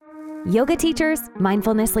Yoga teachers,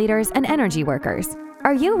 mindfulness leaders, and energy workers.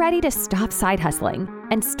 Are you ready to stop side hustling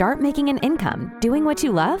and start making an income doing what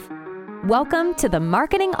you love? Welcome to the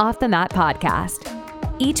Marketing Off the Mat podcast.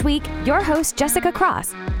 Each week, your host, Jessica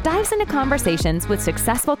Cross, dives into conversations with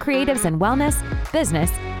successful creatives in wellness,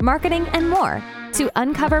 business, marketing, and more to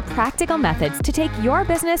uncover practical methods to take your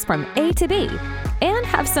business from A to B and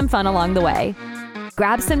have some fun along the way.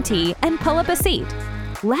 Grab some tea and pull up a seat.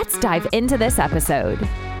 Let's dive into this episode.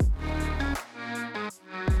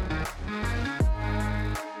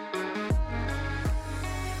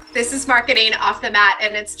 This is Marketing Off the Mat,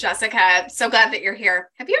 and it's Jessica. So glad that you're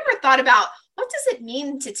here. Have you ever thought about what does it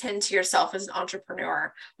mean to tend to yourself as an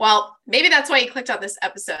entrepreneur? Well, maybe that's why you clicked on this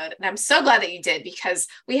episode. And I'm so glad that you did, because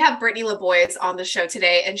we have Brittany LeBoys on the show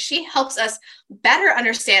today, and she helps us better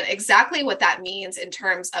understand exactly what that means in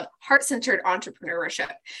terms of heart-centered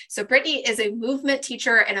entrepreneurship. So Brittany is a movement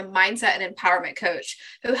teacher and a mindset and empowerment coach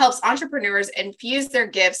who helps entrepreneurs infuse their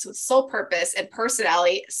gifts with soul purpose and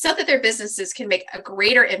personality so that their businesses can make a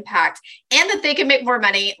greater impact and that they can make more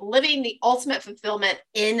money, living the ultimate fulfillment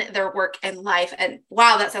in their work and life. And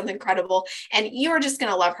wow, that sounds incredible. And you are just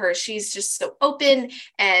going to love her. She's just so open,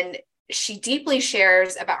 and she deeply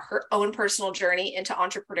shares about her own personal journey into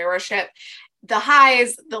entrepreneurship, the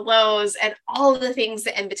highs, the lows, and all of the things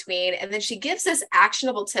in between. And then she gives us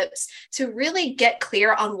actionable tips to really get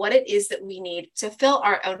clear on what it is that we need to fill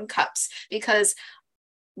our own cups, because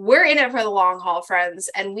we're in it for the long haul, friends,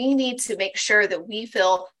 and we need to make sure that we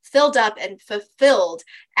feel filled up and fulfilled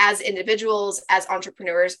as individuals, as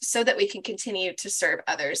entrepreneurs, so that we can continue to serve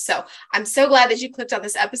others. So I'm so glad that you clicked on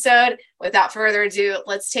this episode. Without further ado,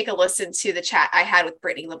 let's take a listen to the chat I had with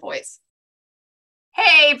Brittany LeBoys.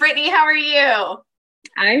 Hey, Brittany, how are you?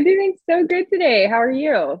 I'm doing so good today. How are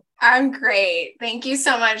you? I'm great. Thank you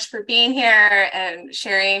so much for being here and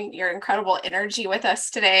sharing your incredible energy with us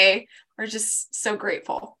today. We're just so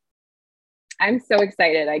grateful. I'm so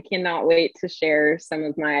excited. I cannot wait to share some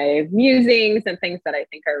of my musings and things that I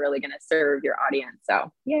think are really going to serve your audience.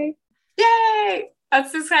 So yay. Yay.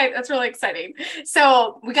 That's exciting. That's really exciting.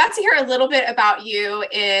 So we got to hear a little bit about you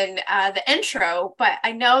in the intro, but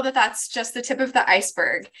I know that that's just the tip of the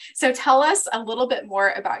iceberg. So tell us a little bit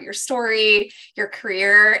more about your story, your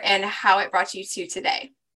career, and how it brought you to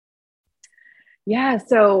today. Yeah.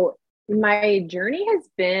 So my journey has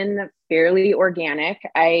been fairly organic.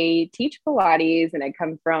 I teach Pilates,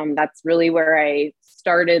 and that's really where I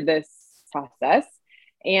started this process.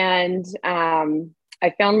 And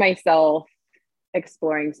I found myself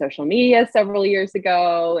exploring social media several years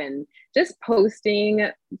ago and just posting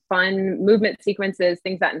fun movement sequences,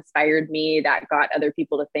 things that inspired me, that got other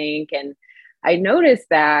people to think. And I noticed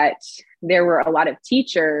that there were a lot of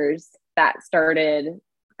teachers that started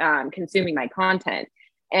consuming my content.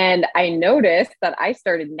 And I noticed that I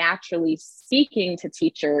started naturally speaking to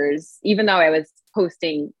teachers, even though I was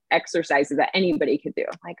posting exercises that anybody could do.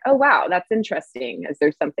 Like, oh, wow, that's interesting. Is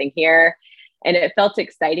there something here? And it felt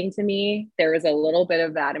exciting to me. There was a little bit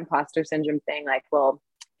of that imposter syndrome thing, like, well,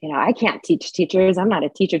 I can't teach teachers. I'm not a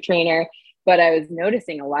teacher trainer. But I was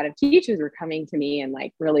noticing a lot of teachers were coming to me and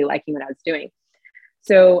like really liking what I was doing.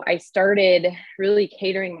 So I started really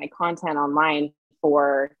catering my content online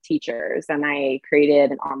for teachers. And I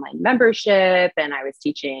created an online membership, and I was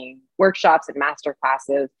teaching workshops and master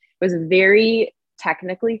classes. It was very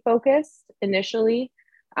technically focused initially.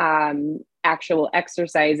 Actual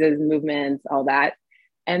exercises, movements, all that.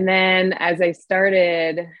 And then as I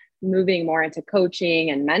started moving more into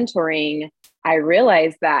coaching and mentoring, I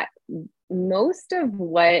realized that most of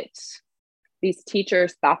what these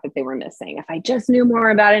teachers thought that they were missing, if I just knew more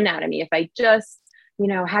about anatomy, if I just,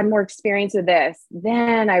 had more experience with this,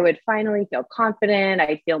 then I would finally feel confident.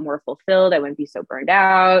 I'd feel more fulfilled. I wouldn't be so burned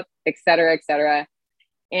out, et cetera, et cetera.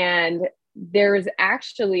 And there was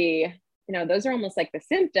actually, those are almost like the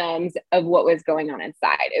symptoms of what was going on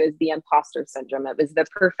inside. It was the imposter syndrome. It was the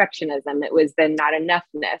perfectionism. It was the not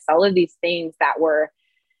enoughness, all of these things that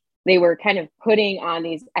they were kind of putting on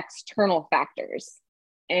these external factors.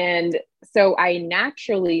 And so I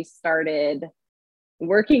naturally started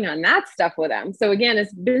working on that stuff with them. So again,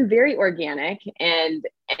 it's been very organic, and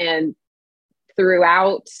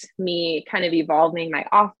throughout me kind of evolving my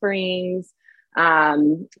offerings,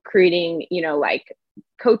 creating, like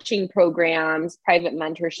coaching programs, private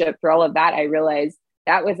mentorship, through all of that, I realized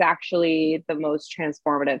that was actually the most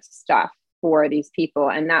transformative stuff for these people.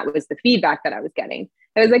 And that was the feedback that I was getting.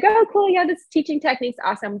 I was like, oh, cool. Yeah, this teaching technique's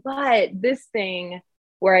awesome. But this thing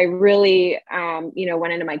where I really,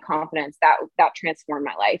 went into my confidence, that transformed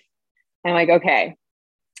my life. And I'm like, okay,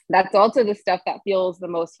 that's also the stuff that feels the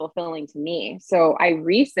most fulfilling to me. So I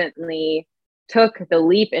recently took the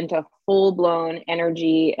leap into full blown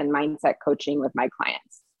energy and mindset coaching with my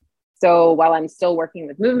clients. So while I'm still working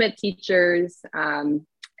with movement teachers,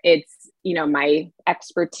 it's, my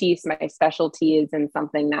expertise, my specialty is in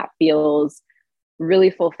something that feels really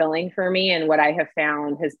fulfilling for me. And what I have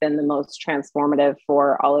found has been the most transformative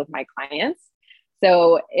for all of my clients.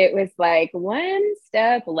 So it was like one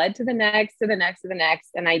step led to the next, to the next, to the next.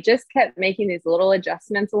 And I just kept making these little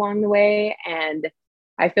adjustments along the way. And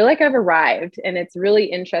I feel like I've arrived. And it's really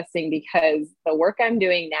interesting because the work I'm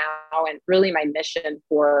doing now, and really my mission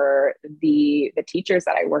for the teachers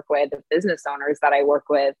that I work with, the business owners that I work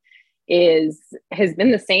with, has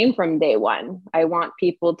been the same from day one. I want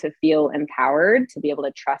people to feel empowered, to be able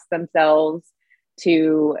to trust themselves,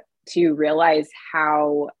 to realize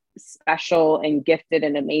how special and gifted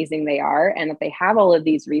and amazing they are, and that they have all of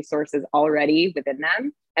these resources already within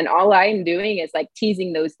them. And all I'm doing is like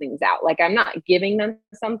teasing those things out. Like, I'm not giving them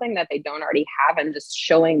something that they don't already have. I'm just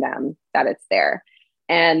showing them that it's there.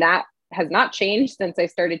 And that has not changed since I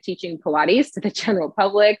started teaching Pilates to the general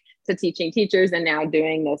public, to teaching teachers, and now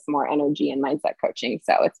doing this more energy and mindset coaching.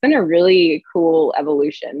 So it's been a really cool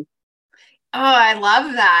evolution. Oh, I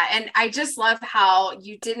love that. And I just love how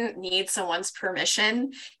you didn't need someone's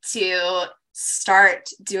permission to start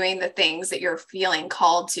doing the things that you're feeling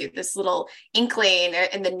called to. This little inkling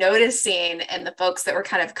and the noticing, and the folks that were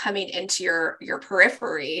kind of coming into your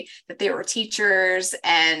periphery, that they were teachers,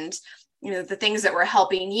 and the things that were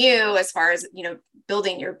helping you as far as,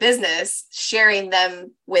 building your business, sharing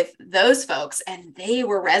them with those folks, and they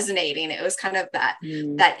were resonating. It was kind of that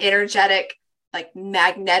energetic, like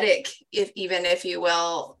magnetic, if you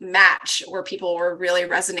will, match, where people were really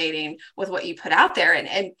resonating with what you put out there.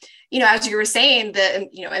 And as you were saying, the,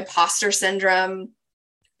 imposter syndrome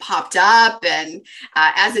popped up, and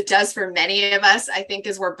as it does for many of us, I think,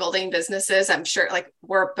 as we're building businesses, I'm sure, like,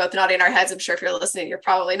 we're both nodding our heads. I'm sure if you're listening, you're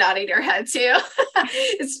probably nodding your head too.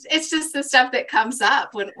 It's just the stuff that comes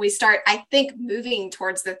up when we start, I think, moving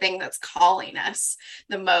towards the thing that's calling us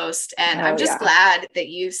the most. And I'm just glad that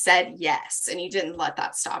you said yes, and you didn't let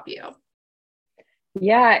that stop you.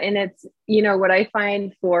 Yeah. And it's, what I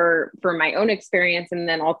find for my own experience, and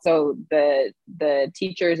then also the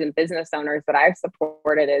teachers and business owners that I've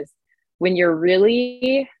supported, is when you're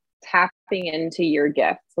really tapping into your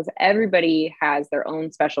gifts, because everybody has their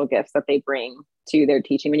own special gifts that they bring to their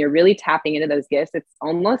teaching. When you're really tapping into those gifts, it's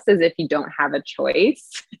almost as if you don't have a choice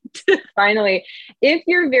to finally, if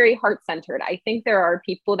you're very heart-centered. I think there are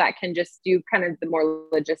people that can just do kind of the more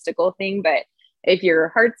logistical thing, but if you're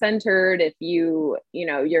heart-centered, if I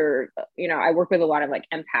work with a lot of like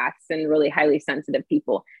empaths and really highly sensitive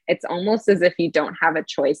people. It's almost as if you don't have a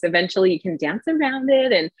choice. Eventually you can dance around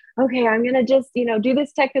it and, okay, I'm going to just, do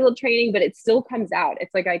this technical training, but it still comes out.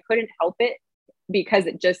 It's like, I couldn't help it because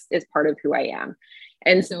it just is part of who I am.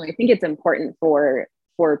 And so I think it's important for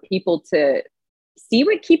people to see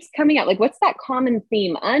what keeps coming out. Like, what's that common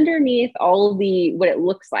theme underneath all what it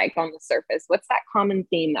looks like on the surface? What's that common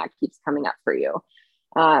theme that keeps coming up for you?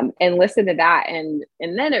 And listen to that. And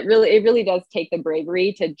then it really does take the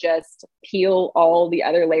bravery to just peel all the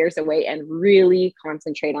other layers away and really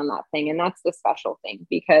concentrate on that thing. And that's the special thing,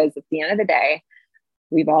 because at the end of the day,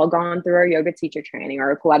 we've all gone through our yoga teacher training or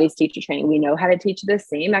our Pilates teacher training. We know how to teach the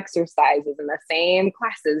same exercises and the same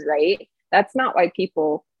classes, right? That's not why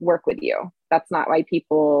people work with you. That's not why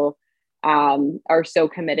people are so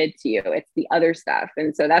committed to you. It's the other stuff.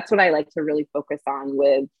 And so that's what I like to really focus on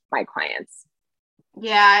with my clients.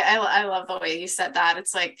 Yeah, I love the way you said that.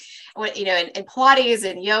 It's like, in Pilates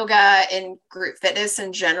and yoga and group fitness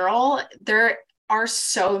in general, there are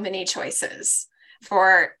so many choices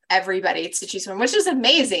for everybody to choose from, which is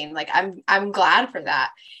amazing. Like, I'm glad for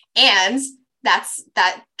that. And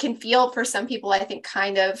that can feel, for some people, I think,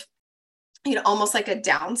 kind of, almost like a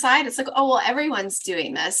downside. It's like, oh, well, everyone's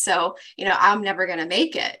doing this, so, I'm never going to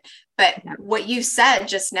make it. But what you said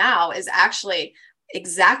just now is actually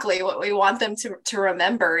exactly what we want them to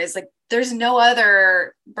remember, is like, there's no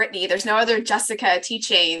other Brittany, there's no other Jessica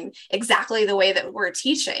teaching exactly the way that we're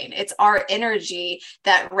teaching. It's our energy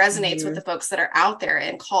that resonates with the folks that are out there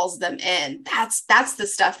and calls them in. That's the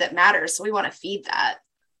stuff that matters. So we want to feed that.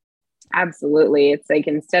 Absolutely. It's like,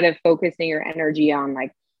 instead of focusing your energy on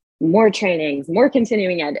like more trainings, more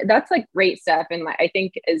continuing ed, that's like great stuff. And I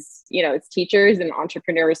think as teachers and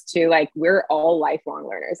entrepreneurs too, like, we're all lifelong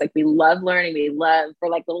learners. Like, we love learning. We're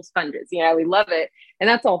like little sponges, we love it. And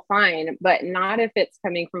that's all fine, but not if it's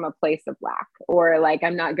coming from a place of lack, or like,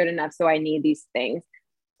 I'm not good enough, so I need these things.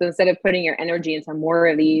 So instead of putting your energy into more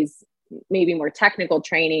of these, maybe more technical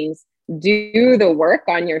trainings, do the work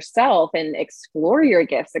on yourself and explore your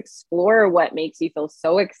gifts, explore what makes you feel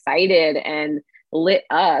so excited and lit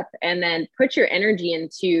up, and then put your energy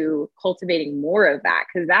into cultivating more of that.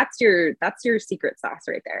 Cause that's your secret sauce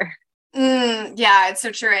right there. Yeah, it's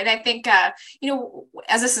so true. And I think,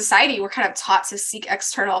 as a society, we're kind of taught to seek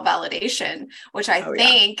external validation, which I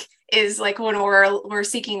think is like when we're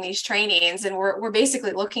seeking these trainings, and we're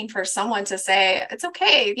basically looking for someone to say, it's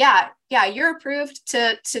okay. Yeah, you're approved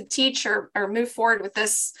to teach or move forward with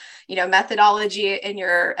this, methodology in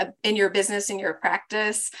your business, in your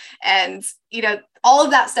practice. And, all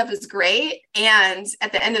of that stuff is great. And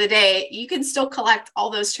at the end of the day, you can still collect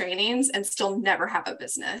all those trainings and still never have a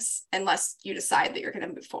business unless you decide that you're going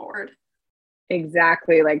to move forward.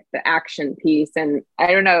 Exactly. Like the action piece. And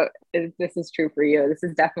I don't know if this is true for you. This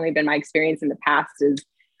has definitely been my experience in the past is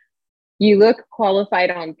you look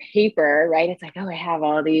qualified on paper, right? It's like, oh, I have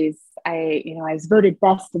all these, I was voted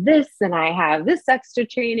best of this and I have this extra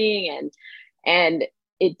training and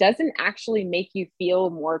it doesn't actually make you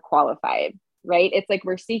feel more qualified, right? It's like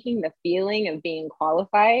we're seeking the feeling of being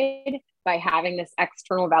qualified by having this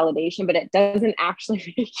external validation, but it doesn't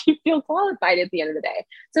actually make you feel qualified at the end of the day.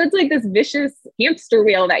 So it's like this vicious hamster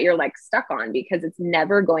wheel that you're like stuck on because it's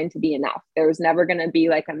never going to be enough. There's never going to be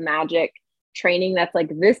like a magic training that's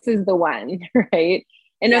like, this is the one, right?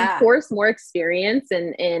 And of course, more experience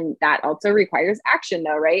and that also requires action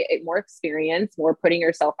though, right? More experience, more putting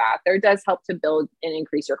yourself out there does help to build and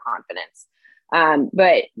increase your confidence.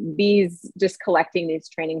 But just collecting these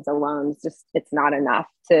trainings alone, it's not enough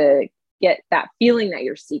to get that feeling that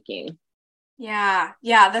you're seeking. Yeah,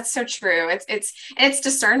 that's so true. It's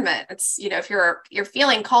discernment. It's, if you're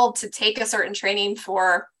feeling called to take a certain training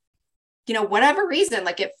for, whatever reason,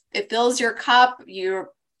 like if it fills your cup,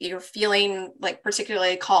 you're feeling like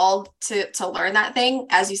particularly called to learn that thing.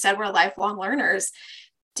 As you said, we're lifelong learners.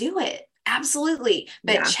 Do it. Absolutely.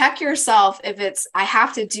 But check yourself if it's, I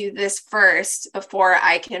have to do this first before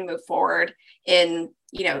I can move forward in,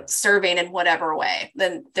 serving in whatever way,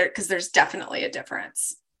 then because there's definitely a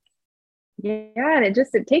difference. Yeah. And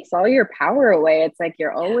it takes all your power away. It's like,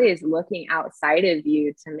 you're always looking outside of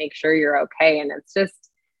you to make sure you're okay. And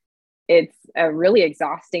it's a really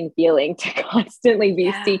exhausting feeling to constantly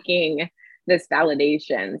be seeking this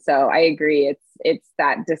validation. So I agree. It's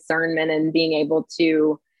that discernment and being able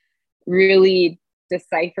to really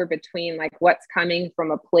decipher between like what's coming from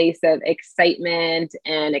a place of excitement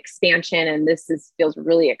and expansion. And feels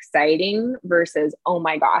really exciting versus, oh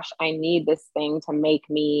my gosh, I need this thing to make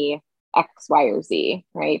me X, Y, or Z,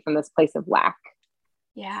 right? From this place of lack.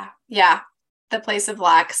 Yeah. The place of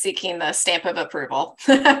lack, seeking the stamp of approval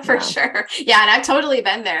for sure. Yeah. And I've totally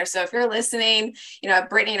been there. So if you're listening,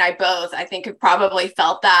 Brittany and I both, I think have probably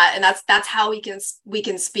felt that. And that's how we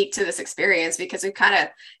can speak to this experience, because we kind of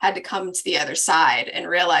had to come to the other side and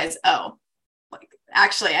realize, oh, like,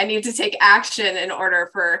 actually I need to take action in order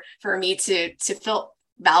for me to feel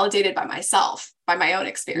validated by myself, by my own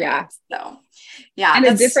experience. So and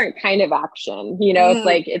a different kind of action, it's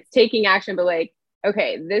like, it's taking action, but like,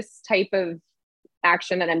 okay, this type of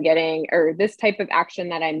action that I'm getting, or this type of action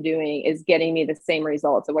that I'm doing is getting me the same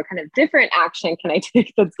result. So what kind of different action can I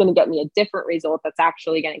take that's going to get me a different result that's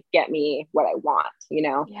actually going to get me what I want,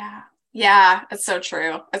 Yeah. It's so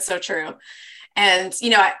true. It's so true. And,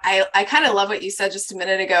 I kind of love what you said just a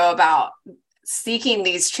minute ago about seeking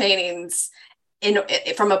these trainings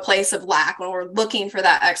from a place of lack. When we're looking for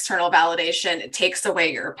that external validation, it takes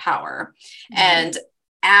away your power. And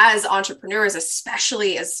as entrepreneurs,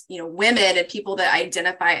 especially as, women and people that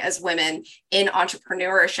identify as women in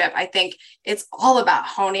entrepreneurship, I think it's all about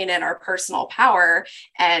honing in our personal power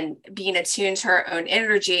and being attuned to our own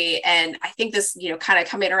energy. And I think this, kind of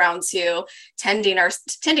coming around to tending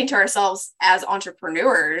to ourselves as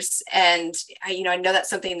entrepreneurs. And I know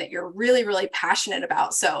that's something that you're really, really passionate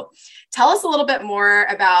about. So tell us a little bit more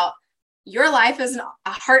about your life as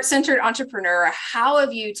a heart-centered entrepreneur. How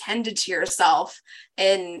have you tended to yourself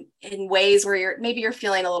in ways where you're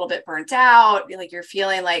feeling a little bit burnt out, like you're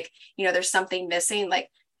feeling like, there's something missing? Like,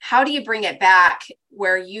 how do you bring it back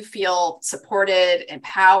where you feel supported,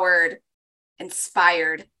 empowered,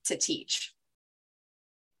 inspired to teach?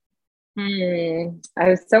 I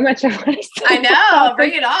have so much I want to say. I know,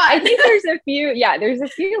 bring it on. I think there's a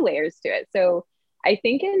few layers to it. So I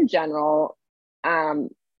think in general,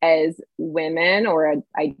 as women or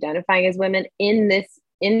identifying as women in this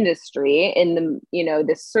industry, in the,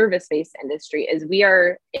 this service-based industry, is we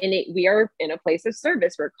are in a place of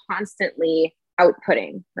service. We're constantly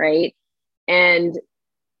outputting, right? And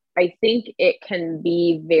I think it can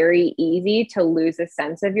be very easy to lose a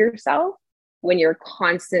sense of yourself when you're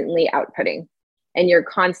constantly outputting. and you're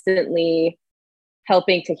constantly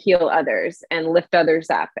helping to heal others and lift others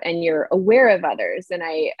up, and you're aware of others. And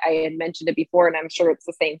I had mentioned it before, and I'm sure it's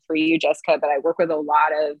the same for you, Jessica, but I work with a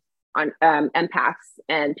lot of empaths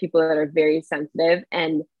and people that are very sensitive,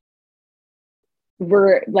 and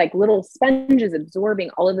we're like little sponges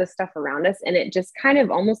absorbing all of this stuff around us. And it just kind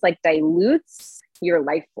of almost like dilutes your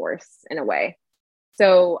life force in a way.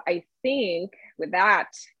 So I think with that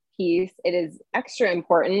piece, it is extra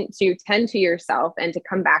important to tend to yourself and to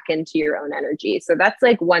come back into your own energy. So that's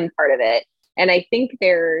like one part of it. And I think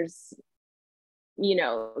there's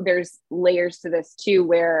layers to this too,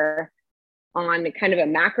 where on kind of a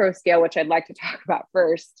macro scale, which I'd like to talk about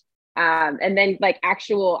first, and then like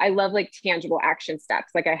I love like tangible action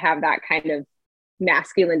steps. Like I have that kind of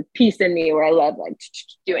masculine piece in me where I love like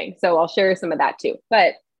doing. So I'll share some of that too.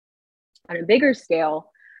 But on a bigger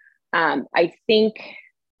scale, I think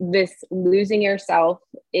this losing yourself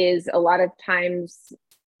is a lot of times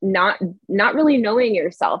not really knowing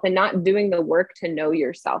yourself and not doing the work to know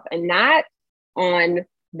yourself. And that on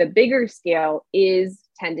the bigger scale is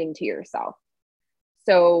tending to yourself.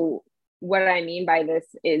 So what I mean by this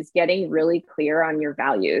is getting really clear on your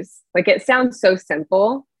values. Like it sounds so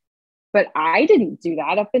simple, but I didn't do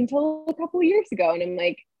that up until a couple of years ago. And I'm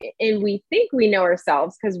like, and we think we know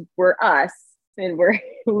ourselves because we're us and we're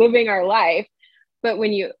living our life. But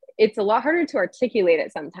it's a lot harder to articulate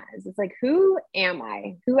it sometimes. It's like, who am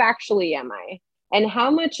I? Who actually am I? And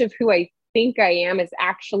how much of who I think I am is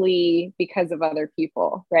actually because of other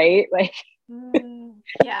people, right? Like,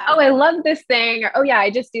 yeah. Oh, I love this thing. Or, oh yeah,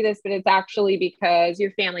 I just do this, but it's actually because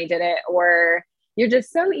your family did it. Or you're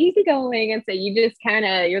just so easygoing. And so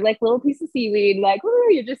you're like little piece of seaweed, like,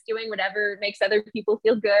 woo, you're just doing whatever makes other people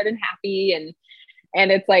feel good and happy.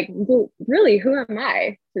 And it's like, well, really, who am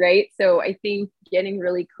I? Right. So I think getting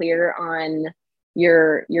really clear on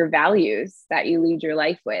your values that you lead your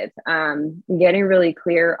life with, getting really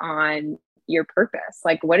clear on your purpose.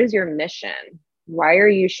 Like, what is your mission? Why are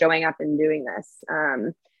you showing up and doing this?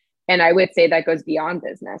 And I would say that goes beyond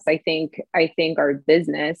business. I think our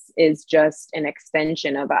business is just an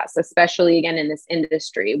extension of us, especially again in this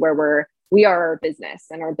industry where we are our business,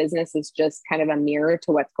 and our business is just kind of a mirror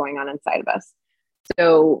to what's going on inside of us.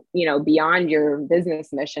 So, beyond your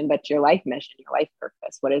business mission, but your life mission, your life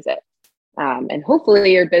purpose, what is it? And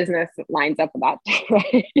hopefully your business lines up with that,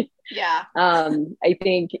 right? Yeah. I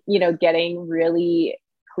think, getting really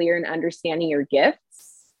clear and understanding your gifts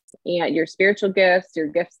and your spiritual gifts, your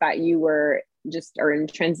gifts that you are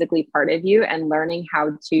intrinsically part of you, and learning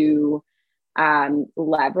how to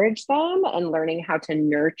leverage them and learning how to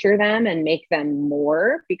nurture them and make them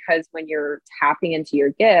more, because when you're tapping into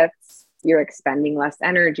your gifts, you're expending less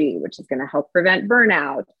energy, which is going to help prevent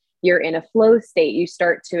burnout. You're in a flow state. You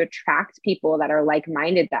start to attract people that are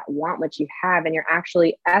like-minded, that want what you have, and you're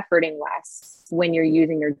actually efforting less when you're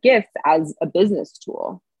using your gifts as a business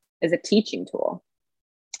tool, as a teaching tool.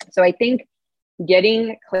 So I think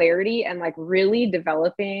getting clarity and like really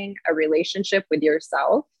developing a relationship with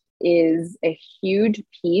yourself is a huge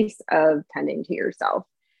piece of tending to yourself.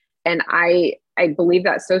 And I believe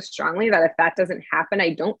that so strongly that if that doesn't happen,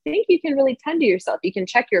 I don't think you can really tend to yourself. You can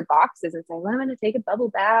check your boxes and say, well, I'm going to take a bubble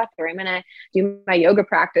bath, or I'm going to do my yoga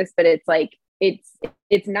practice, but it's like,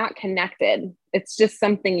 it's not connected. It's just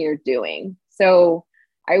something you're doing. So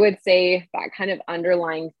I would say that kind of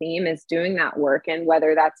underlying theme is doing that work. And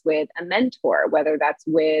whether that's with a mentor, whether that's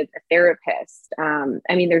with a therapist,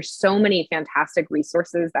 there's so many fantastic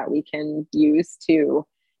resources that we can use to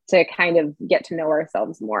kind of get to know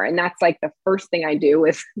ourselves more. And that's like the first thing I do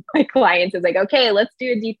with my clients is like, okay, let's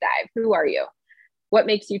do a deep dive. Who are you? What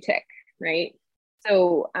makes you tick? Right.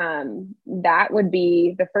 So that would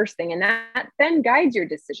be the first thing. And that then guides your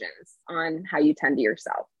decisions on how you tend to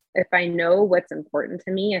yourself. If I know what's important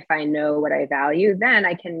to me, if I know what I value, then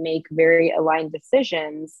I can make very aligned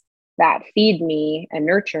decisions that feed me and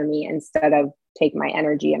nurture me instead of take my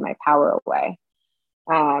energy and my power away.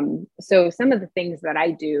 So some of the things that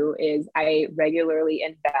I do is I regularly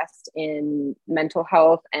invest in mental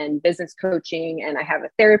health and business coaching, and I have a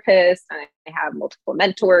therapist, and I have multiple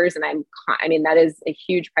mentors, and that is a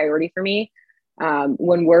huge priority for me.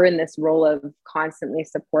 When we're in this role of constantly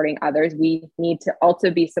supporting others, we need to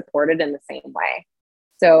also be supported in the same way.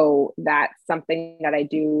 So that's something that I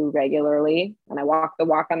do regularly, and I walk the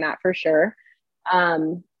walk on that for sure.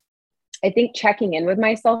 I think checking in with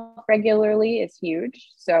myself regularly is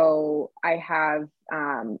huge. So I have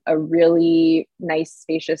a really nice,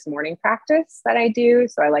 spacious morning practice that I do.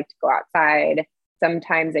 So I like to go outside.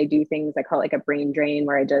 Sometimes I do things I call like a brain drain,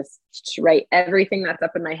 where I just write everything that's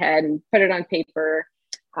up in my head and put it on paper.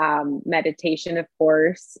 Meditation, of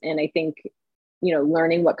course. And I think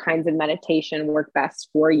learning what kinds of meditation work best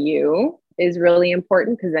for you is really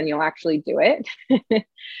important, because then you'll actually do it.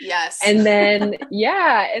 Yes. And then,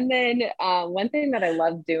 one thing that I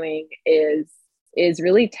love doing is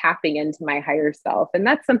really tapping into my higher self. And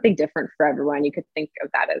that's something different for everyone. You could think of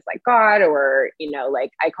that as like God, or,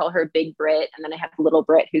 like I call her Big Brit. And then I have little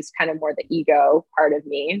Brit, who's kind of more the ego part of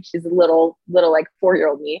me. She's a little like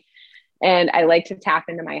 4-year-old me. And I like to tap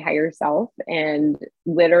into my higher self and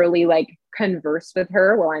literally like converse with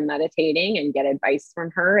her while I'm meditating and get advice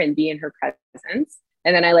from her and be in her presence.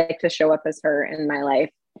 And then I like to show up as her in my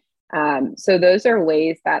life. So those are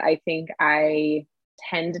ways that I think I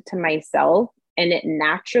tend to myself, and it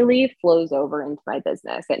naturally flows over into my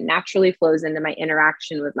business. It naturally flows into my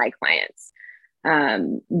interaction with my clients.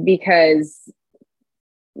 Because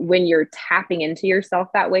when you're tapping into yourself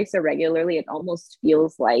that way so regularly, it almost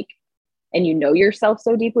feels like, and yourself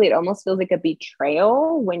so deeply, it almost feels like a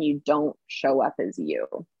betrayal when you don't show up as you.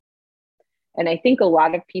 And I think a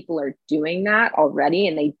lot of people are doing that already,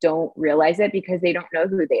 and they don't realize it because they don't know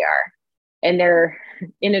who they are. And they're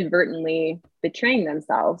inadvertently betraying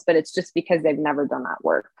themselves, but it's just because they've never done that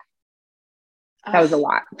work. That was a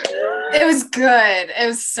lot. It was good. It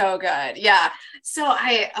was so good. Yeah. So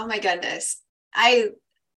oh my goodness, I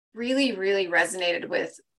really, really resonated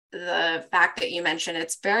with the fact that you mentioned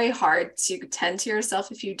it's very hard to tend to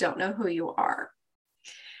yourself if you don't know who you are.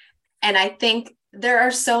 And I think there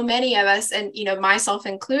are so many of us, and, myself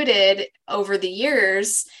included, over the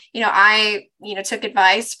years, I, took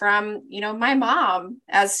advice from, my mom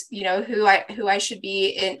as, who I should be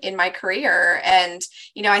in my career. And,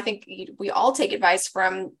 I think we all take advice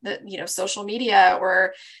from the, social media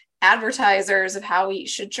or advertisers of how we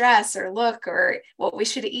should dress or look or what we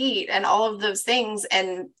should eat and all of those things.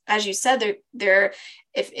 And as you said, they're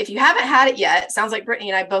if you haven't had it yet, sounds like Brittany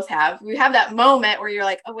and I both have, we have that moment where you're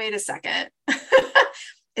like, oh, wait a second.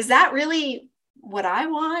 Is that really what I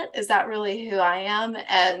want? Is that really who I am?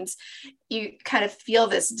 And you kind of feel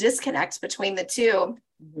this disconnect between the two.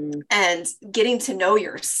 Mm-hmm. And getting to know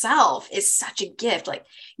yourself is such a gift, like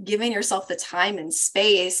giving yourself the time and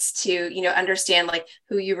space to, understand like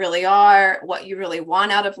who you really are, what you really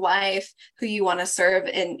want out of life, who you want to serve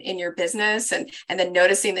in your business, and then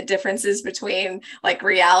noticing the differences between like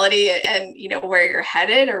reality and, where you're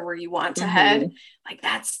headed or where you want to head. Like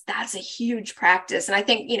that's a huge practice. And I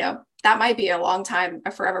think, that might be a long time,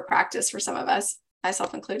 a forever practice for some of us,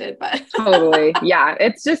 myself included, but totally. Yeah.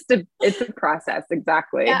 It's a process.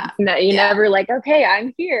 Exactly. Yeah. Never like, okay,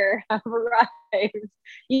 I'm here. I've arrived.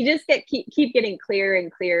 You just keep getting clearer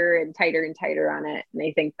and clearer and tighter on it. And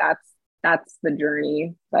I think that's the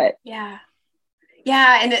journey, but yeah.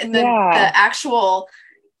 And the actual,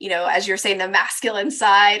 as you're saying, the masculine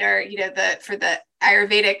side, or, for the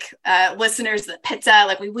Ayurvedic listeners, the pitta,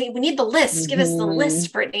 like we need the list. Give us the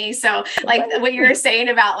list, Brittany. So like what you were saying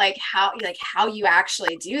about like how you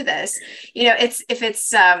actually do this, I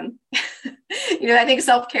think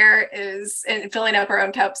self-care is, and filling up our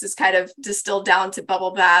own cups is kind of distilled down to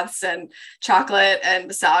bubble baths and chocolate and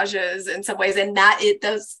massages in some ways. And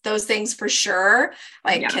those things for sure,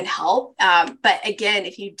 can help. But again,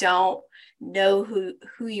 if you don't know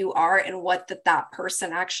who you are and what that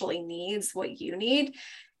person actually needs, what you need,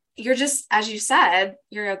 you're just, as you said,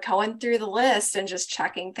 you're going through the list and just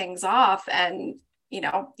checking things off. And you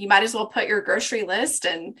might as well put your grocery list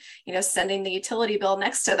and sending the utility bill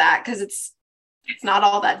next to that, because it's not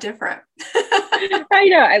all that different. I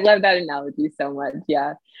know, I love that analogy so much.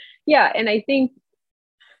 Yeah And I think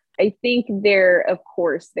there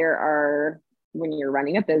are, when you're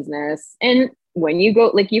running a business, and when you go,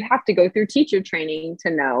 like, you have to go through teacher training to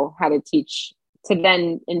know how to teach, to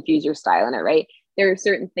then infuse your style in it, right? There are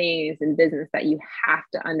certain things in business that you have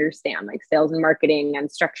to understand, like sales and marketing and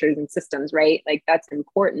structures and systems, right? Like that's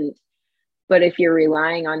important. But if you're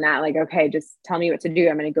relying on that, like, okay, just tell me what to do,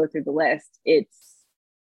 I'm going to go through the list.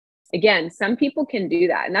 Again, some people can do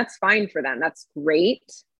that, and that's fine for them. That's great.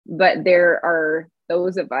 But there are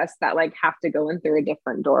those of us that like have to go in through a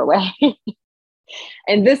different doorway.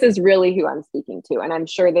 And this is really who I'm speaking to. And I'm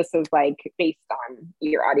sure this is like based on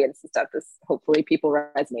your audience and stuff. Hopefully people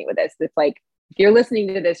resonate with this. It's like, if you're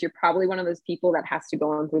listening to this, you're probably one of those people that has to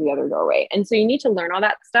go in through the other doorway. And so you need to learn all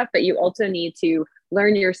that stuff, but you also need to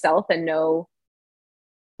learn yourself and know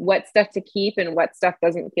what stuff to keep and what stuff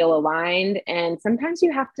doesn't feel aligned. And sometimes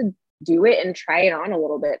you have to do it and try it on a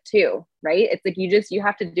little bit too, right? It's like, you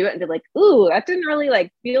have to do it and be like, ooh, that didn't really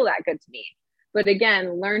like feel that good to me. But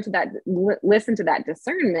again, listen to that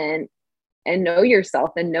discernment and know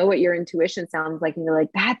yourself and know what your intuition sounds like. And you're like,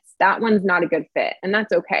 that one's not a good fit. And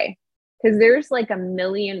that's okay. Because there's like a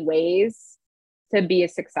million ways to be a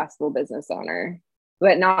successful business owner,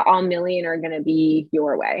 but not all million are going to be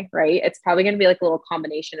your way, right? It's probably going to be like a little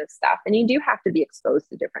combination of stuff. And you do have to be exposed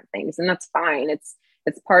to different things, and that's fine. It's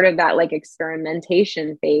part of that like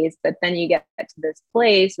experimentation phase. But then you get to this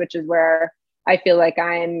place, which is where I feel like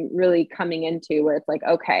I'm really coming into, where it's like,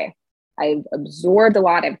 okay, I've absorbed a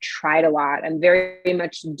lot. I've tried a lot. I'm very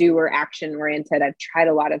much doer, action oriented. I've tried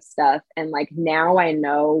a lot of stuff. And like, now I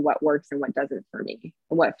know what works and what doesn't for me,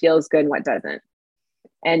 and what feels good and what doesn't.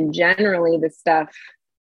 And generally the stuff,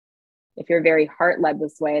 if you're very heart led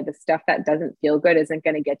this way, the stuff that doesn't feel good isn't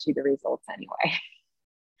going to get you the results anyway.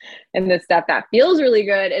 And the stuff that feels really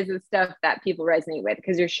good is the stuff that people resonate with,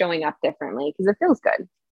 because you're showing up differently because it feels good.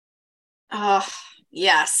 Oh,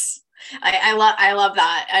 yes. I love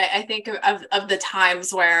that. I think of the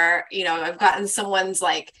times where, you know, I've gotten someone's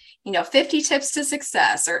like, you know, 50 tips to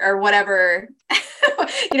success or whatever,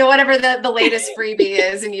 you know, whatever the latest freebie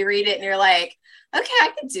is. And you read it and you're like, okay,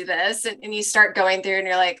 I can do this. And you start going through and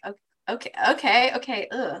you're like, okay.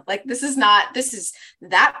 Ugh. Like, this is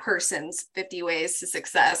that person's 50 ways to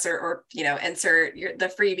success, or, you know, insert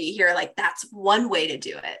the freebie here. Like, that's one way to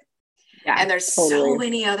do it. Yeah, and there's so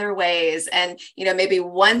many other ways. And, you know, maybe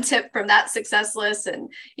one tip from that success list,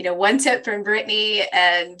 and, you know, one tip from Brittany,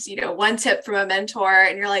 and, you know, one tip from a mentor.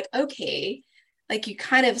 And you're like, okay, like, you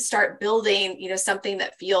kind of start building, you know, something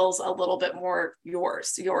that feels a little bit more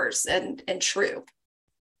yours and true.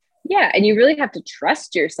 Yeah. And you really have to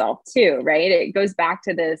trust yourself too, right? It goes back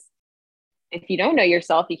to this. If you don't know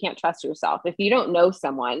yourself, you can't trust yourself. If you don't know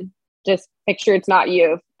someone, just picture it's not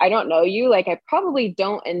you. If I don't know you, like, I probably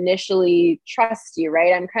don't initially trust you,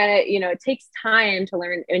 right? I'm kind of, you know, it takes time to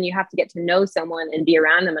learn, and you have to get to know someone and be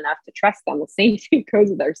around them enough to trust them. The same thing goes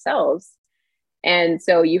with ourselves. And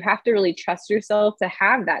so you have to really trust yourself to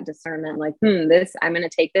have that discernment, like, this, I'm going to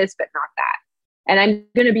take this, but not that. And I'm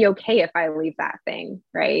going to be okay if I leave that thing,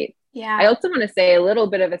 right? Yeah. I also want to say a little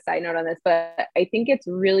bit of a side note on this, but I think it's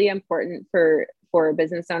really important for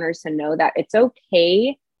business owners to know that it's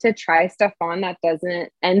okay to try stuff on that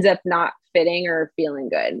ends up not fitting or feeling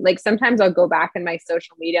good. Like, sometimes I'll go back in my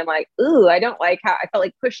social media, I'm like, ooh, I don't like how I felt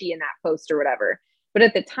like pushy in that post or whatever. But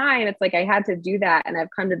at the time, it's like I had to do that, and I've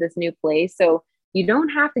come to this new place. So you don't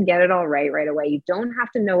have to get it all right away. You don't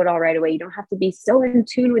have to know it all right away. You don't have to be so in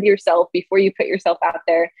tune with yourself before you put yourself out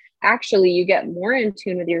there. Actually, you get more in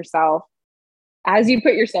tune with yourself as you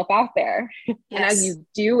put yourself out there. Yes. And as you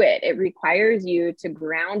do it, it requires you to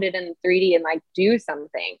ground it in 3D and like do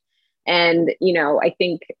something. And, you know, I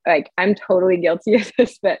think like I'm totally guilty of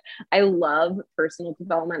this, but I love personal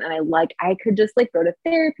development, and I could just like go to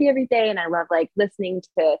therapy every day, and I love like listening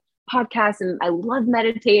to podcasts, and I love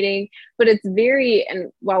meditating, but it's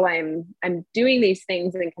and while I'm doing these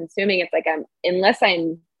things and consuming, it's like unless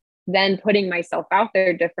I'm then putting myself out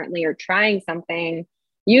there differently or trying something.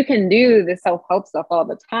 You can do the self-help stuff all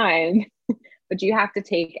the time, but you have to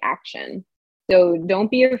take action. So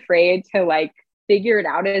don't be afraid to like figure it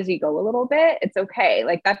out as you go a little bit. It's okay.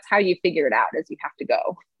 Like, that's how you figure it out, as you have to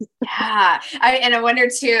go. Yeah. I wonder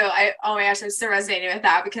too, oh my gosh, I'm so resonating with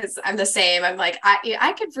that, because I'm the same. I'm like,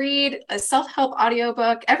 I could read a self-help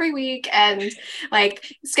audiobook every week and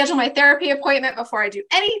like schedule my therapy appointment before I do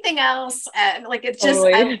anything else. And like, it's just,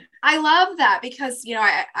 totally. I love that, because, you know,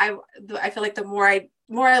 I feel like the more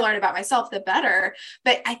I learn about myself, the better.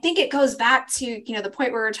 But I think it goes back to, you know, the point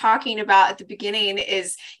we were talking about at the beginning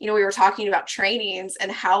is, you know, we were talking about trainings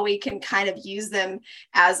and how we can kind of use them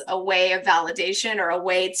as a way of validation, or a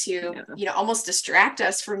way to, you know, almost distract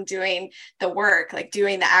us from doing the work, like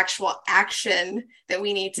doing the actual action that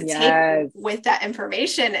we need to take with that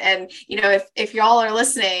information. And, you know, if y'all are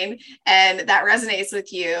listening and that resonates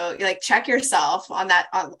with you, like, check yourself on that,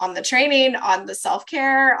 on the training, on the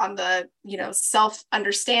self-care, on the, you know,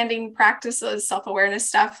 self-understanding practices, self-awareness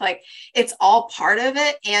stuff. Like, it's all part of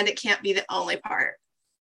it, and it can't be the only part.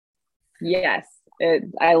 Yes.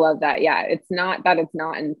 I love that. Yeah. It's not that it's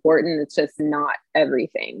not important. It's just not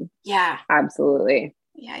everything. Yeah, absolutely.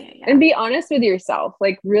 Yeah. And be honest with yourself.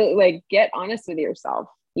 Like, really, like, get honest with yourself.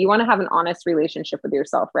 You want to have an honest relationship with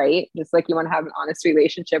yourself, right? Just like you want to have an honest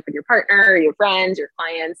relationship with your partner, your friends, your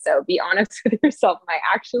clients. So be honest with yourself.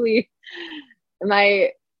 Am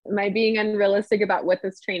I being unrealistic about what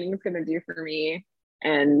this training is going to do for me?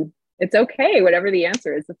 And it's okay. Whatever the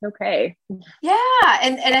answer is, it's okay. Yeah.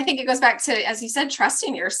 And I think it goes back to, as you said,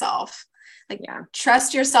 trusting yourself. Like,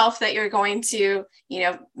 trust yourself that you're going to, you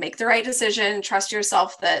know, make the right decision. Trust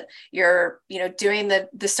yourself that you're, you know, doing the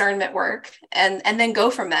discernment work, and then go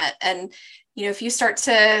from it. And, you know, if you start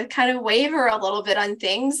to kind of waver a little bit on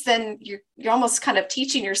things, then you're almost kind of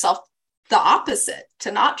teaching yourself the opposite,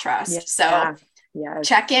 to not trust. So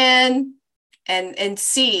check in, and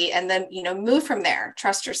see, and then, move from there.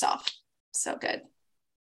 Trust yourself. So good.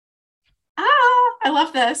 I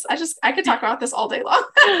love this. I could talk about this all day long.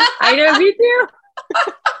 I know, me too.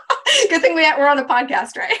 Good thing we're on a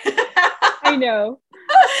podcast, right? I know.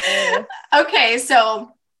 Okay.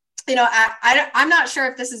 So, I'm not sure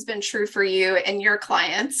if this has been true for you and your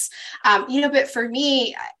clients, but for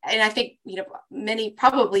me, and I think, many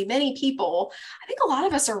people, I think a lot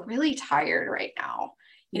of us are really tired right now.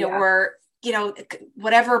 We're,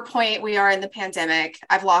 whatever point we are in the pandemic,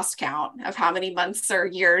 I've lost count of how many months or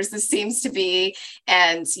years this seems to be.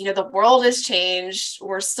 And, the world has changed.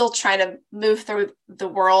 We're still trying to move through the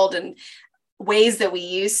world and ways that we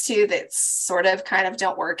used to that sort of kind of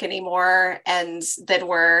don't work anymore. And that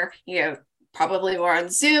we're, probably more on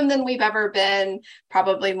Zoom than we've ever been,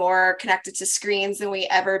 probably more connected to screens than we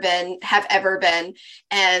have ever been.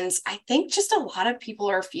 And I think just a lot of people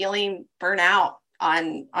are feeling burnout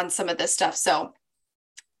on some of this stuff. So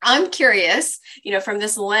I'm curious, from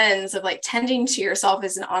this lens of like tending to yourself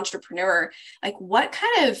as an entrepreneur, like what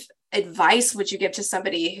kind of advice would you give to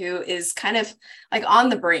somebody who is kind of like on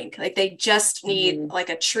the brink? Like they just need like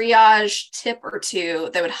a triage tip or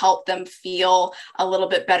two that would help them feel a little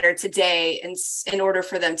bit better today in order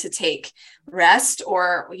for them to take rest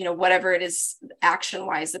or, whatever it is action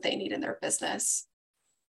wise that they need in their business.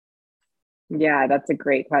 Yeah, that's a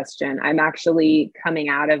great question. I'm actually coming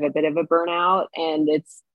out of a bit of a burnout, and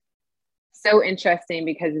it's so interesting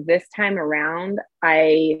because this time around,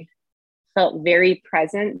 I felt very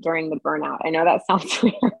present during the burnout. I know that sounds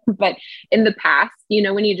weird, but in the past,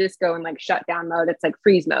 when you just go in like shutdown mode, it's like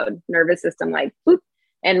freeze mode, nervous system, like boop.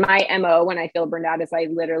 And my MO when I feel burned out is I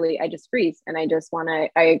just freeze, and I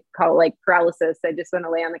call it like paralysis. I just want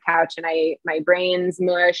to lay on the couch and my brain's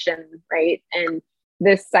mush and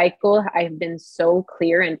this cycle, I've been so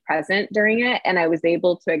clear and present during it. And I was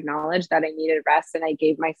able to acknowledge that I needed rest, and I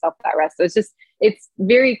gave myself that rest. So it's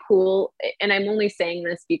very cool. And I'm only saying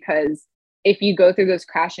this because if you go through those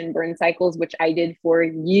crash and burn cycles, which I did for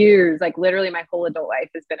years, like literally my whole adult life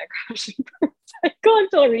has been a crash and burn cycle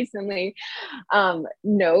until recently,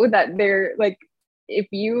 know that they're like, if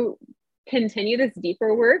you continue this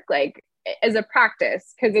deeper work, like as a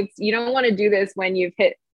practice, because you don't want to do this when you've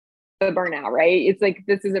hit the burnout, right? It's like,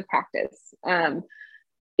 this is a practice.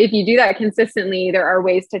 If you do that consistently, there are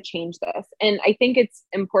ways to change this. And I think it's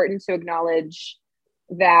important to acknowledge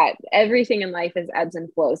that everything in life is ebbs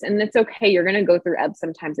and flows, and it's okay. You're going to go through ebbs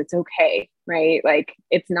sometimes. It's okay, right? Like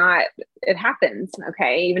it happens.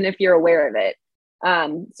 Okay. Even if you're aware of it.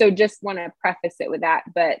 So just want to preface it with that,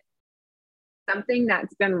 but something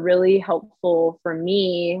that's been really helpful for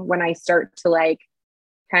me when I start to like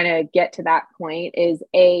kind of get to that point is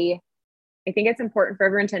I think it's important for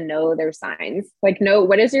everyone to know their signs. Like, know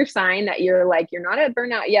what is your sign that you're like, you're not at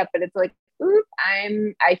burnout yet, but it's like, oop,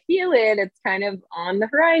 I feel it. It's kind of on the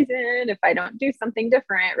horizon if I don't do something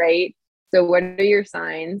different, right? So what are your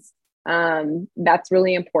signs? That's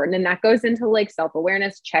really important. And that goes into like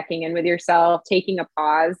self-awareness, checking in with yourself, taking a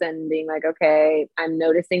pause and being like, okay, I'm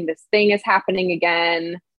noticing this thing is happening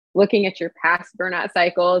again, looking at your past burnout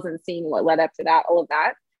cycles and seeing what led up to that, all of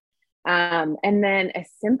that. And then as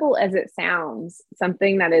simple as it sounds,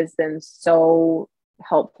 something that has been so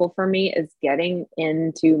helpful for me is getting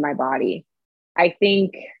into my body. I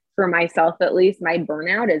think for myself, at least, my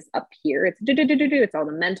burnout is up here. It's it's all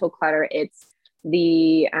the mental clutter. It's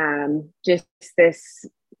the, just this,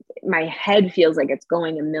 my head feels like it's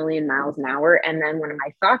going a million miles an hour. And then when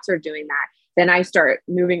my thoughts are doing that, then I start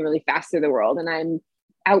moving really fast through the world and I'm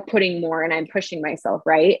outputting more and I'm pushing myself.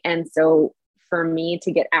 Right. And so for me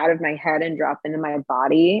to get out of my head and drop into my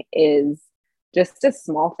body is just a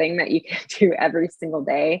small thing that you can do every single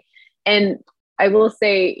day. And I will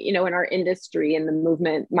say, in our industry, in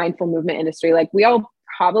the mindful movement industry, like we all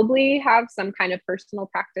probably have some kind of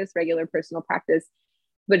regular personal practice,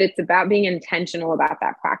 but it's about being intentional about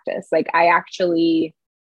that practice. Like I actually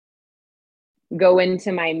go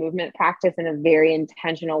into my movement practice in a very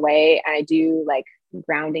intentional way. And I do like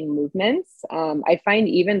grounding movements. I find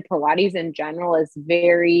even Pilates in general is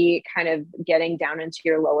very kind of getting down into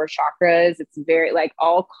your lower chakras. It's very like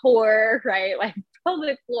all core, right? Like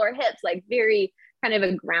pelvic floor, hips, like very kind of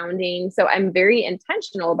a grounding. So I'm very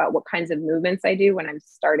intentional about what kinds of movements I do when I'm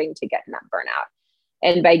starting to get in that burnout.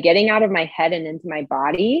 And by getting out of my head and into my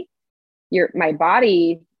body, my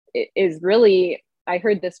body is really, I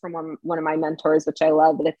heard this from one of my mentors, which I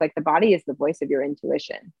love, but it's like the body is the voice of your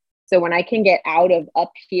intuition. So when I can get out of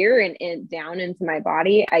up here and down into my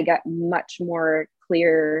body, I got much more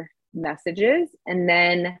clear messages. And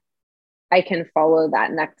then I can follow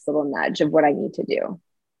that next little nudge of what I need to do.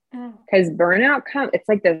 because burnout it's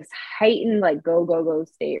like this heightened, like go, go, go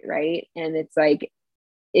state. Right. And it's like,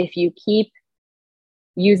 if you keep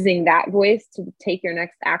using that voice to take your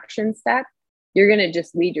next action step, you're going to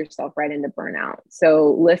just lead yourself right into burnout.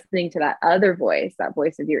 So listening to that other voice, that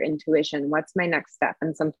voice of your intuition, what's my next step?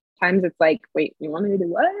 And sometimes it's like, wait, you want me to do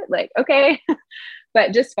what? Like, okay.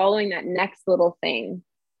 But just following that next little thing,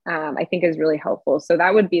 I think is really helpful. So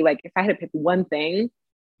that would be like, if I had to pick one thing,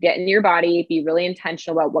 get in your body, be really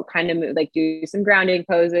intentional about what kind of move, like do some grounding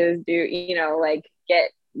poses, like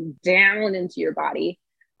get down into your body.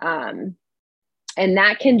 And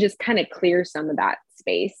that can just kind of clear some of that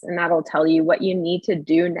space, and that'll tell you what you need to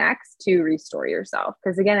do next to restore yourself.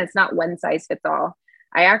 Because again, it's not one size fits all.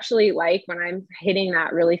 I actually like when I'm hitting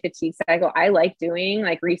that really fatigue cycle, I like doing,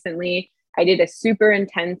 like recently I did a super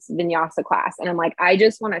intense vinyasa class, and I'm like, I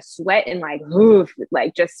just want to sweat and like, oof,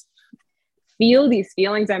 like just feel these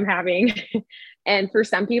feelings I'm having. And for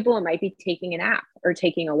some people, it might be taking a nap or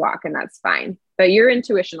taking a walk, and that's fine. But your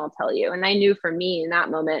intuition will tell you. And I knew for me in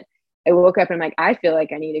that moment, I woke up and I'm like, I feel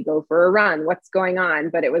like I need to go for a run. What's going on?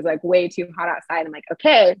 But it was like way too hot outside. I'm like,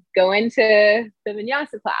 okay, go into the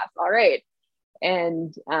vinyasa class. All right.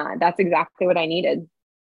 And that's exactly what I needed.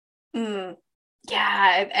 Yeah.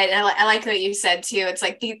 And I like what you said too. It's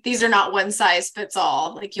like, these are not one size fits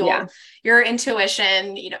all. Like your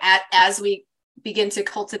intuition, as we begin to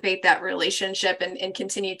cultivate that relationship and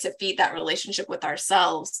continue to feed that relationship with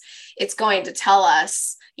ourselves, it's going to tell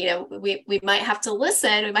us, we might have to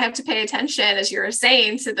listen. We might have to pay attention, as you were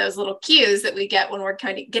saying, to those little cues that we get when we're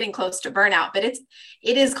kind of getting close to burnout, but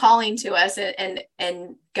it is calling to us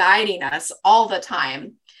and guiding us all the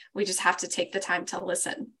time. We just have to take the time to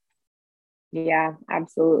listen. Yeah,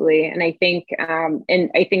 absolutely. And I think,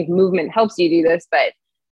 movement helps you do this, but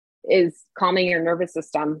is calming your nervous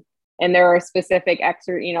system. And there are specific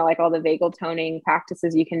like all the vagal toning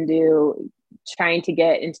practices you can do, trying to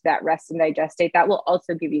get into that rest and digest state. That will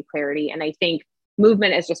also give you clarity. And I think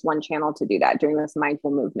movement is just one channel to do that during this mindful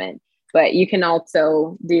movement. But you can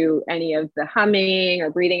also do any of the humming or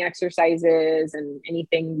breathing exercises and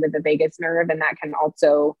anything with the vagus nerve. And that can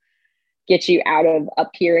also get you out of up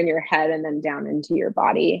here in your head and then down into your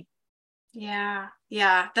body. Yeah.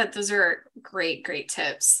 Those are great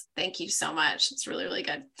tips. Thank you so much. It's really, really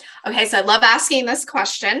good. Okay. So I love asking this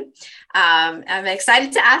question. I'm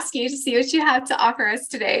excited to ask you to see what you have to offer us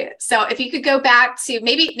today. So if you could go back to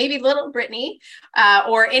maybe little Brittany,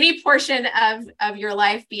 or any portion of your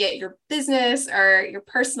life, be it your business or your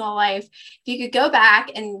personal life, if you could go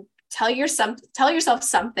back and tell yourself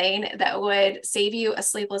something that would save you a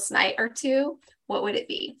sleepless night or two, what would it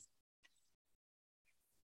be?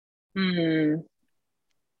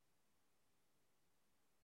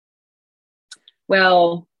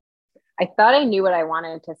 Well, I thought I knew what I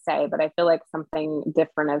wanted to say, but I feel like something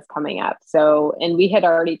different is coming up. So, and we had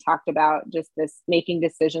already talked about just this making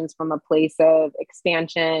decisions from a place of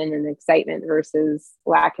expansion and excitement versus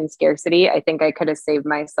lack and scarcity. I think I could have saved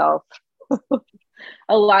myself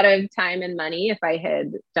a lot of time and money if I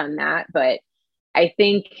had done that. But I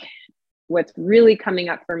think what's really coming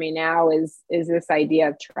up for me now is this idea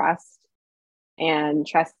of trust, and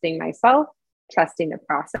trusting myself, trusting the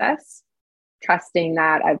process, trusting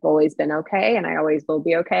that I've always been okay and I always will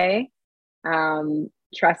be okay.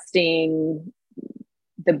 Trusting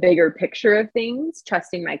the bigger picture of things,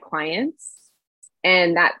 trusting my clients.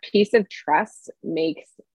 And that piece of trust makes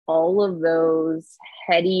all of those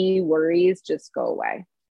heady worries just go away.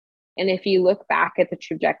 And if you look back at the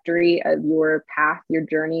trajectory of your path, your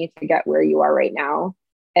journey to get where you are right now,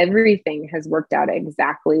 everything has worked out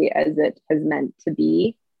exactly as it has meant to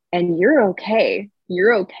be. And you're okay.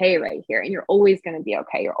 You're okay right here. And you're always going to be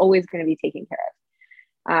okay. You're always going to be taken care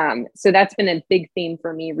of. So that's been a big theme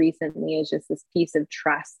for me recently, is just this piece of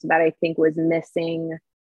trust that I think was missing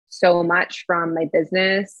so much from my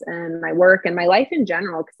business and my work and my life in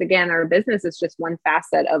general. Because again, our business is just one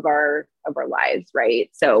facet of our lives, right?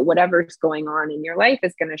 So whatever's going on in your life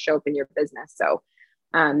is going to show up in your business. So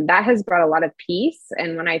that has brought a lot of peace.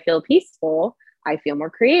 And when I feel peaceful, I feel more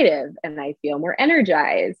creative and I feel more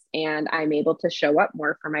energized, and I'm able to show up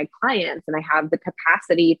more for my clients, and I have the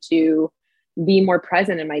capacity to be more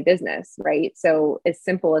present in my business, right? So as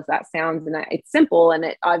simple as that sounds, and it's simple, and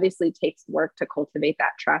it obviously takes work to cultivate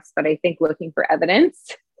that trust, but I think looking for evidence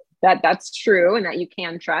that that's true and that you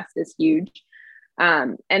can trust is huge.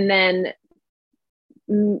 And then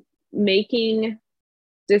making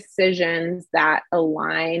decisions that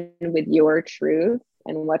align with your truth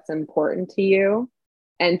and what's important to you,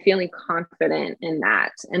 and feeling confident in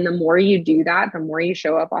that. And the more you do that, the more you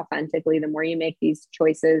show up authentically, the more you make these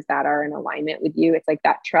choices that are in alignment with you. It's like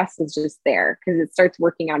that trust is just there because it starts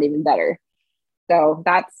working out even better. So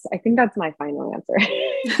I think that's my final answer.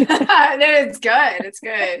 No, it's good. It's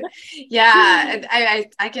good. Yeah. And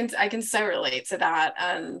I can so relate to that.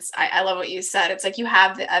 And I love what you said. It's like, you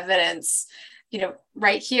have the evidence,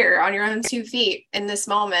 right here on your own 2 feet in this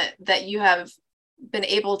moment that you have been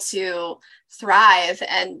able to thrive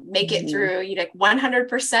and make it through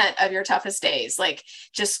 100% of your toughest days. Like,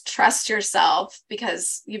 just trust yourself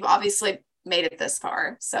because you've obviously made it this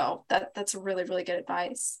far. So that's really, really good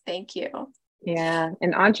advice. Thank you. Yeah.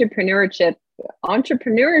 And entrepreneurship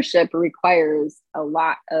requires a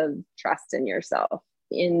lot of trust in yourself.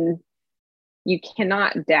 You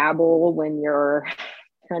cannot dabble when you're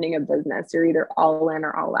running a business. You're either all in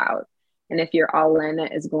or all out. And if you're all in,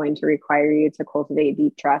 it is going to require you to cultivate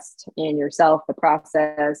deep trust in yourself, the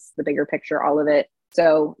process, the bigger picture, all of it.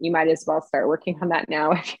 So you might as well start working on that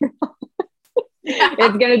now. If you're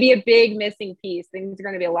It's going to be a big missing piece. Things are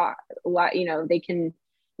going to be a lot,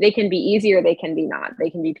 they can be easy or they can be not. They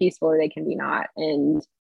can be peaceful or they can be not. And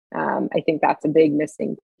I think that's a big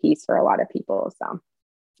missing piece for a lot of people. So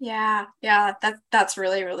yeah, that's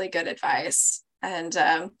really, really good advice. And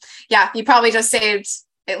you probably just saved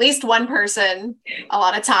at least one person a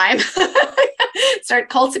lot of time. Start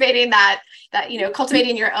cultivating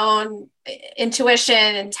cultivating your own intuition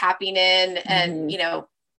and tapping in and,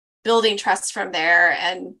 building trust from there,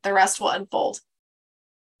 and the rest will unfold.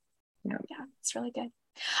 Yeah, it's really good.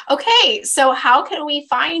 Okay. So how can we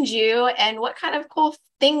find you, and what kind of cool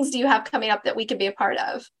things do you have coming up that we can be a part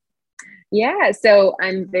of? Yeah. So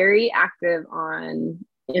I'm very active on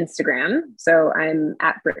Instagram. So I'm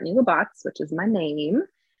at Brittany Labatz, which is my name.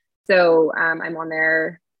 So I'm on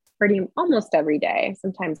there almost every day.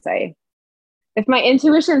 Sometimes if my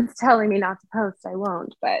intuition's telling me not to post, I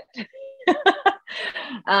won't, but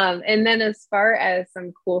and then as far as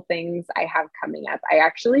some cool things I have coming up, I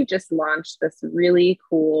actually just launched this really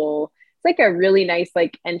cool, it's like a really nice,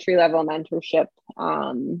 like entry-level mentorship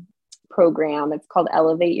program. It's called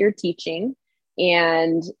Elevate Your Teaching.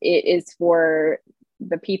 And it is for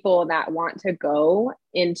the people that want to go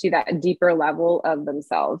into that deeper level of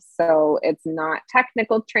themselves. So it's not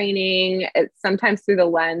technical training. It's sometimes through the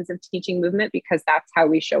lens of teaching movement, because that's how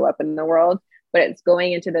we show up in the world. But it's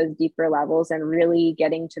going into those deeper levels and really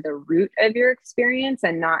getting to the root of your experience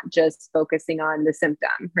and not just focusing on the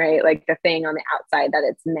symptom, right? Like the thing on the outside that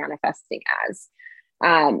it's manifesting as.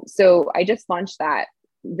 So I just launched that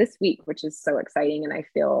this week, which is so exciting. And I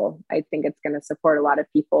think it's going to support a lot of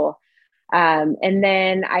people. And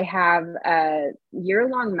then I have a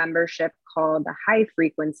year-long membership called the High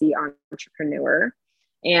Frequency Entrepreneur.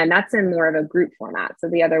 And that's in more of a group format. So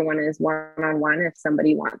the other one is one-on-one if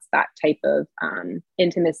somebody wants that type of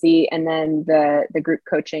intimacy. And then the group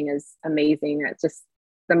coaching is amazing. It's just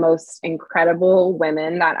the most incredible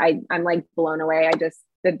women that I'm like blown away.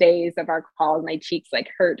 The days of our calls, my cheeks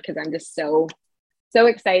like hurt because I'm just so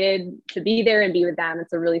excited to be there and be with them.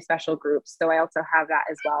 It's a really special group. So I also have that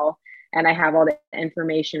as well. And I have all the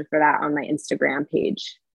information for that on my Instagram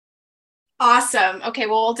page. Awesome. Okay.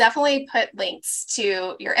 Well, we'll definitely put links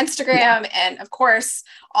to your Instagram and of course,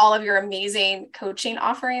 all of your amazing coaching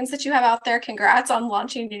offerings that you have out there. Congrats on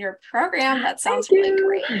launching your program. That sounds really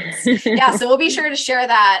great. Yeah. So we'll be sure to share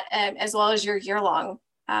that as well as your year-long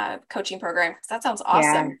coaching program. That sounds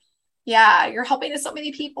awesome. Yeah. You're helping so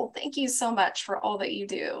many people. Thank you so much for all that you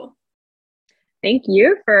do. Thank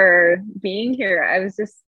you for being here.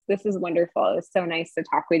 This is wonderful. It was so nice to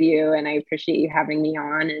talk with you, and I appreciate you having me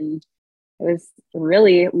on, and it was a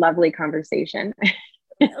really lovely conversation.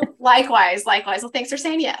 Likewise. Well, thanks for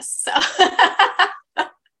saying yes. So.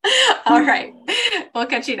 All right. We'll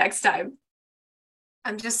catch you next time.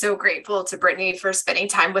 I'm just so grateful to Brittany for spending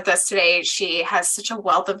time with us today. She has such a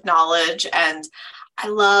wealth of knowledge, and I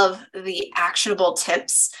love the actionable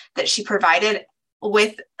tips that she provided,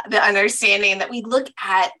 with the understanding that we look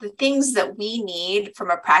at the things that we need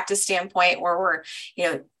from a practice standpoint, where we're,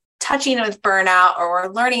 touching with burnout, or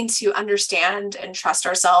we're learning to understand and trust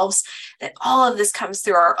ourselves, that all of this comes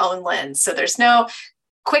through our own lens. So there's no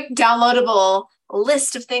quick downloadable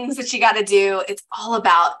list of things that you got to do. It's all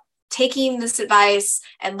about taking this advice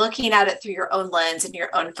and looking at it through your own lens and your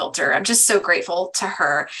own filter. I'm just so grateful to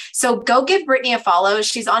her. So go give Brittany a follow.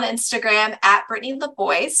 She's on Instagram at Brittany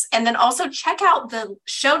LaBoyce. And then also check out the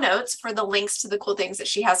show notes for the links to the cool things that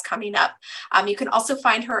she has coming up. You can also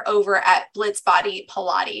find her over at Blitz Body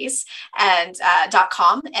Pilates and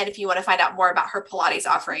 .com. And if you want to find out more about her Pilates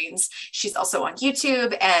offerings, she's also on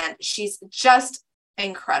YouTube, and she's just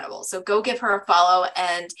incredible. So go give her a follow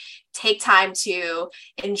and take time to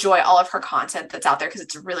enjoy all of her content that's out there, because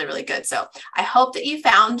it's really, really good. So I hope that you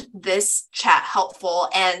found this chat helpful.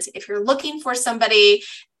 And if you're looking for somebody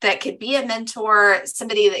that could be a mentor,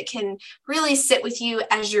 somebody that can really sit with you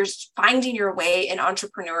as you're finding your way in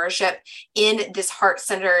entrepreneurship in this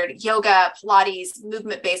heart-centered yoga, Pilates,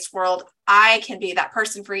 movement-based world, I can be that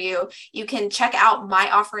person for you. You can check out my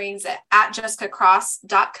offerings at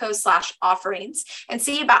jessicacross.co/offerings and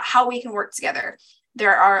see about how we can work together.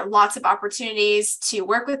 There are lots of opportunities to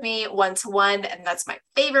work with me one-to-one, and that's my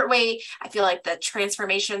favorite way. I feel like the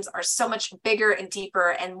transformations are so much bigger and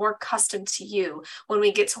deeper and more custom to you when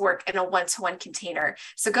we get to work in a one-to-one container.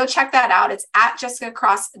 So go check that out. It's at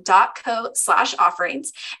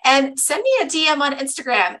jessicacross.co/offerings, and send me a DM on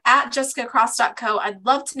Instagram at jessicacross.co. I'd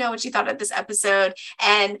love to know what you thought of this episode,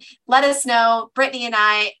 and let us know, Brittany and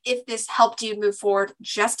I, if this helped you move forward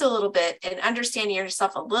just a little bit and understanding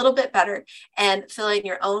yourself a little bit better and filling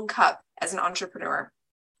your own cup as an entrepreneur.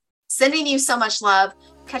 Sending you so much love.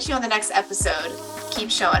 Catch you on the next episode.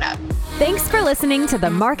 Keep showing up. Thanks for listening to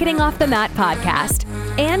the Marketing Off the Mat podcast,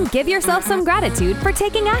 and give yourself some gratitude for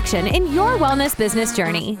taking action in your wellness business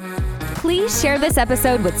journey. Please share this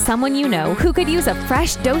episode with someone you know who could use a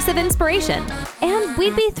fresh dose of inspiration. And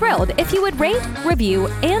we'd be thrilled if you would rate, review,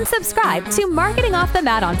 and subscribe to Marketing Off the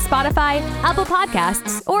Mat on Spotify, Apple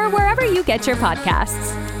Podcasts, or wherever you get your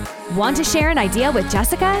podcasts. Want to share an idea with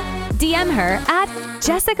Jessica? DM her at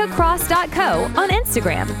jessicacross.co on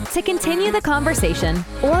Instagram to continue the conversation,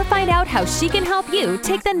 or find out how she can help you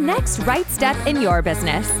take the next right step in your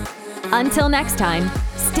business. Until next time,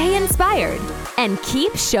 stay inspired and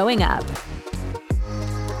keep showing up.